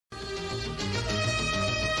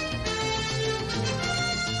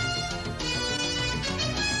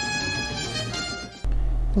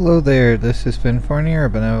Hello there, this is Finn Fournier, a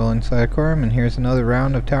benevolent Psychorum, and here's another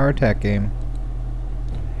round of Tower Attack game.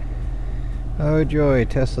 Oh joy,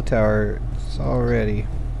 Tesla Tower, it's all ready.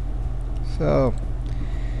 So,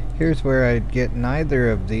 here's where I'd get neither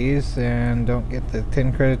of these and don't get the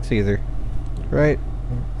 10 credits either. Right?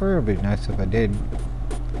 Or it would be nice if I did.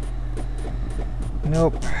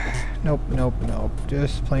 Nope. Nope, nope, nope.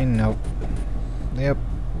 Just plain nope. Yep.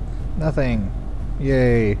 Nothing.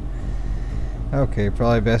 Yay. Okay,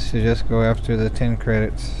 probably best to just go after the 10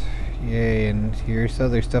 credits. Yay, and here's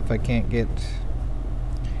other stuff I can't get.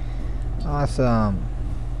 Awesome.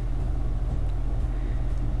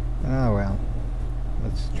 Oh well.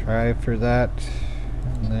 Let's try for that.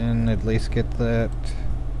 And then at least get that.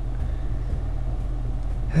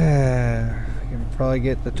 We can probably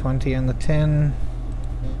get the 20 and the 10.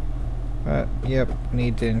 But, yep,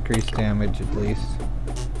 need to increase damage at least.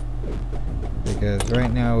 Because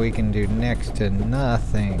right now we can do next to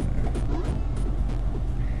nothing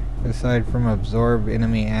aside from absorb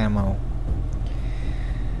enemy ammo.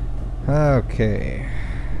 Okay,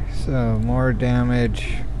 so more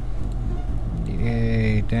damage.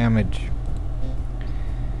 Yay, damage.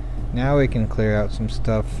 Now we can clear out some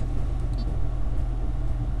stuff.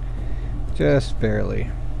 Just barely.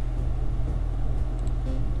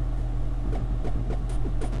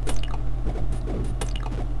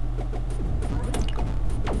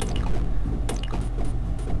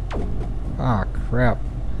 Ah, crap.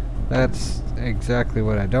 That's exactly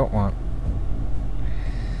what I don't want.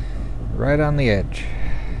 Right on the edge.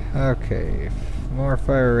 Okay, more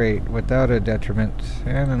fire rate without a detriment,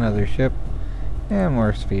 and another ship, and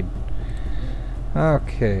more speed.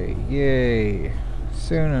 Okay, yay.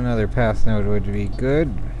 Soon another path node would be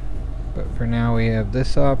good, but for now we have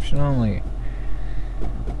this option only.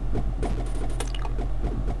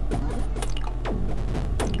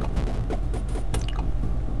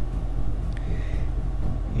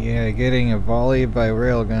 Yeah, getting a volley by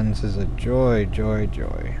railguns is a joy, joy,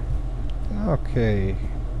 joy. Okay,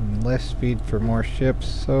 less speed for more ships,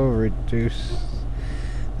 so reduce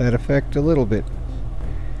that effect a little bit.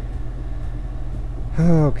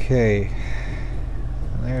 Okay,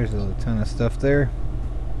 there's a ton of stuff there.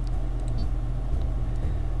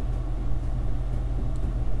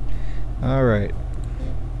 Alright.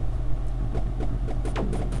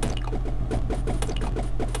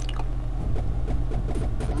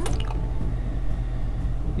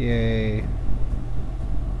 Yay.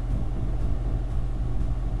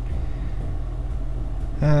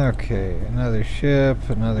 Okay, another ship,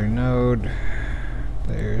 another node.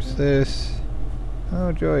 There's this.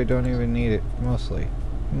 Oh joy, don't even need it. Mostly.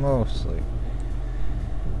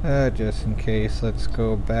 Just in case, let's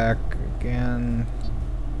go back again.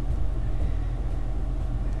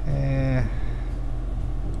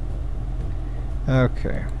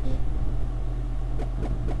 Okay.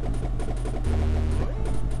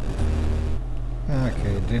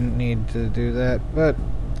 Okay, didn't need to do that, but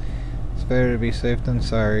it's better to be safe than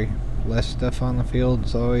sorry. Less stuff on the field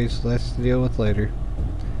is always less to deal with later.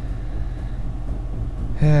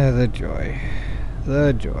 The joy.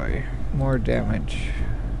 The joy. More damage.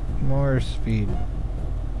 More speed.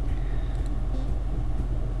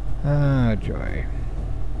 Ah, joy.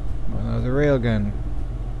 Another railgun.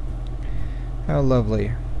 How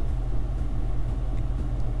lovely.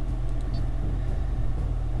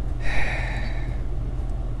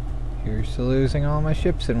 Here's to losing all my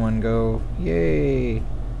ships in one go. Yay!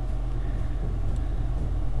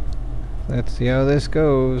 Let's see how this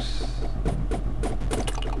goes.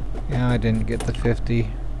 Yeah, I didn't get the 50.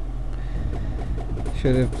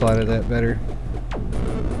 Should have plotted that better.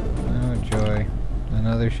 Oh joy.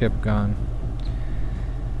 Another ship gone.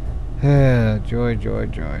 Joy, joy,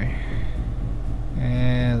 joy.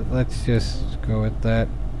 And let's just go with that.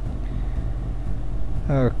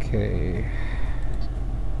 Okay.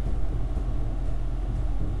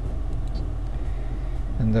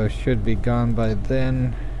 And those should be gone by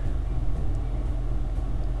then.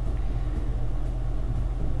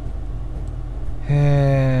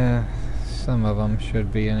 Some of them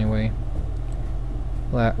should be anyway.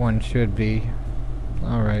 That one should be.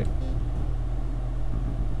 Alright.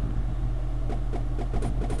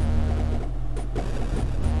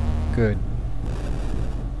 Good.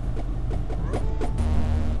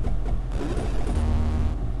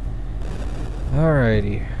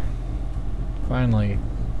 Alrighty. Finally.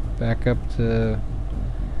 Back up to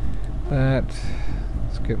that.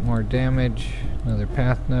 Let's get more damage. Another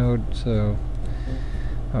path node, so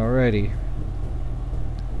alrighty.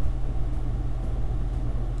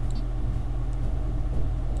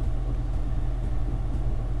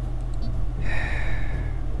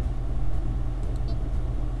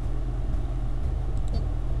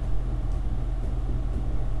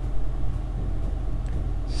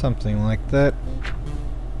 Something like that.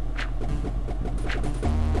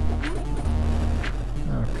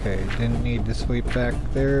 Okay, didn't need to sweep back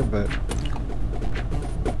there, but...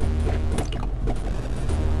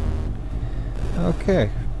 okay,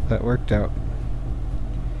 that worked out.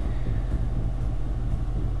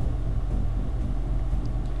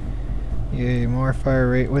 Yay, more fire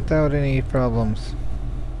rate without any problems.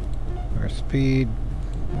 More speed,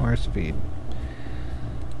 more speed.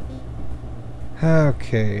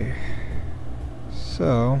 Okay,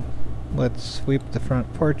 so let's sweep the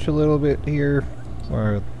front porch a little bit here,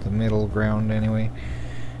 or the middle ground anyway.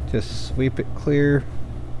 Just sweep it clear.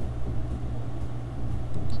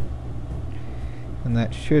 And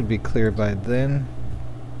that should be clear by then.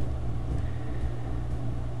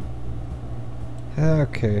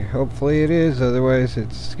 Okay, hopefully it is, otherwise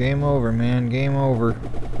it's game over, man, game over.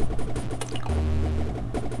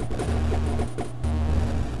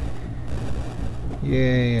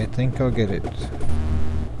 Yay, I think I'll get it.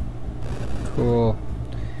 Cool.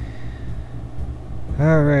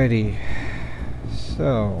 Alrighty.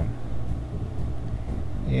 So.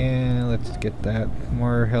 Yeah, let's get that.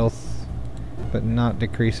 More health, but not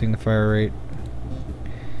decreasing the fire rate.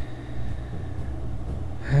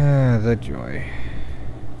 Ah, the joy.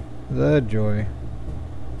 The joy.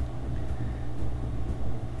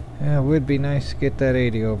 Yeah, it would be nice to get that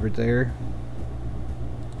 80 over there.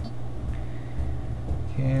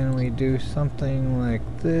 Can we do something like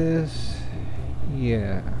this?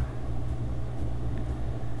 Yeah.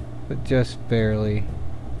 But just barely.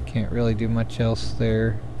 Can't really do much else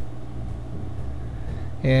there.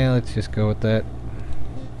 Yeah, let's just go with that.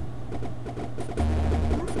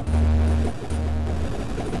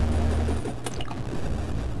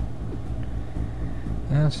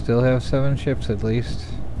 I still have 7 ships at least.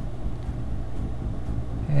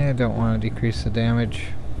 I don't want to decrease the damage.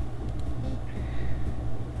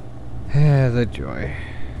 The joy.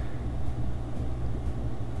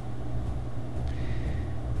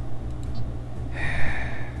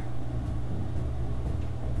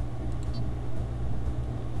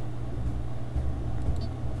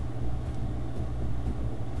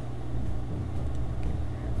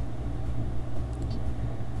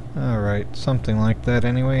 Alright, something like that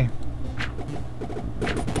anyway.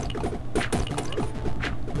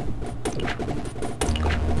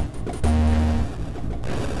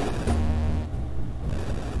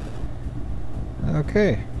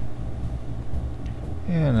 Okay.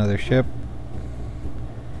 And another ship.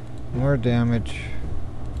 More damage.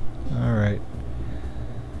 Alright.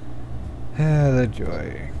 The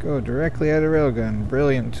joy. Go directly at a railgun.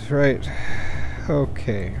 Brilliant, right.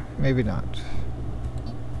 Okay, maybe not.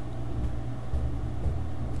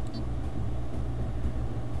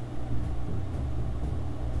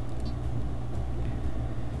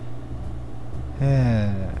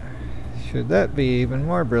 Should that be even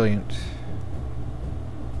more brilliant?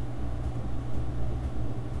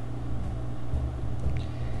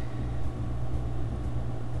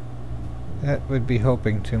 That would be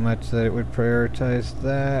hoping too much that it would prioritize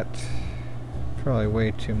that. Probably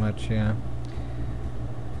way too much, yeah.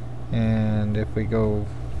 And if we go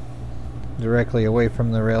directly away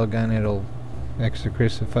from the railgun, it'll extra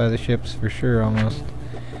crucify the ships for sure, almost.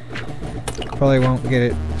 Probably won't get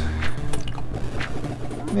it.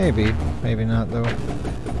 Maybe. Maybe not, though.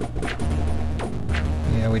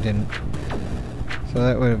 Yeah, we didn't. So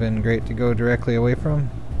that would have been great to go directly away from.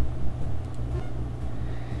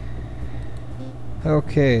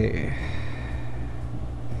 Okay.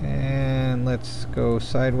 And let's go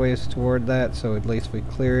sideways toward that, so at least we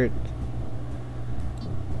clear it.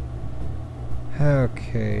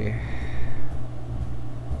 Okay.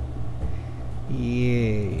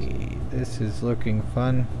 Yay. This is looking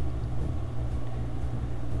fun.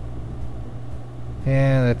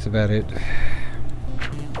 Yeah, that's about it.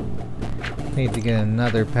 Need to get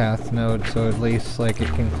another path node so at least like it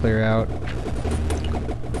can clear out.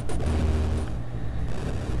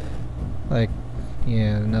 Like,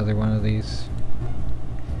 yeah, another one of these.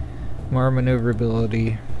 More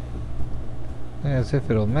maneuverability. As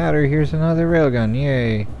if it'll matter, here's another railgun,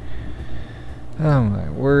 yay! Oh my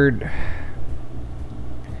word.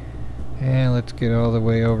 And let's get all the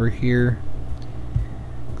way over here.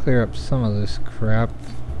 Clear up some of this crap.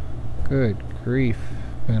 Good grief.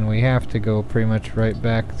 And we have to go pretty much right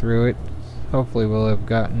back through it. Hopefully we'll have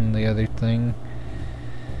gotten the other thing.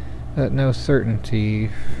 At no certainty,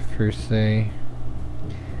 per se.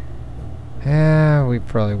 Yeah, we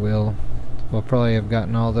probably will. We'll probably have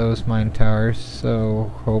gotten all those mine towers,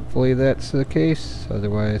 so hopefully that's the case.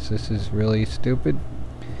 Otherwise this is really stupid.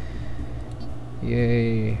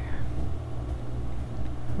 Yay.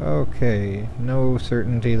 Okay, no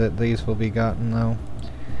certainty that these will be gotten though.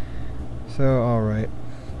 So, alright.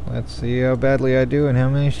 Let's see how badly I do and how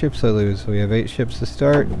many ships I lose. We have 8 ships to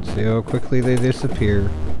start. See how quickly they disappear.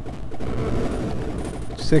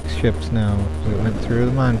 6 ships now. We went through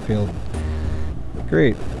the minefield.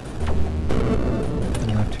 Great.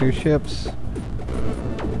 Now 2 ships.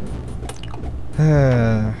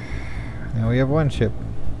 Now we have 1 ship.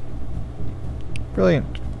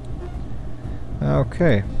 Brilliant.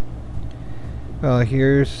 Okay. Well,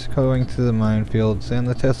 here's going to the minefields and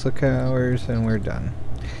the Tesla towers, and we're done.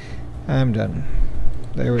 I'm done.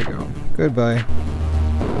 There we go. Goodbye.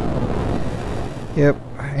 Yep.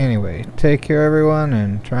 Anyway, take care everyone,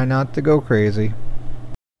 and try not to go crazy.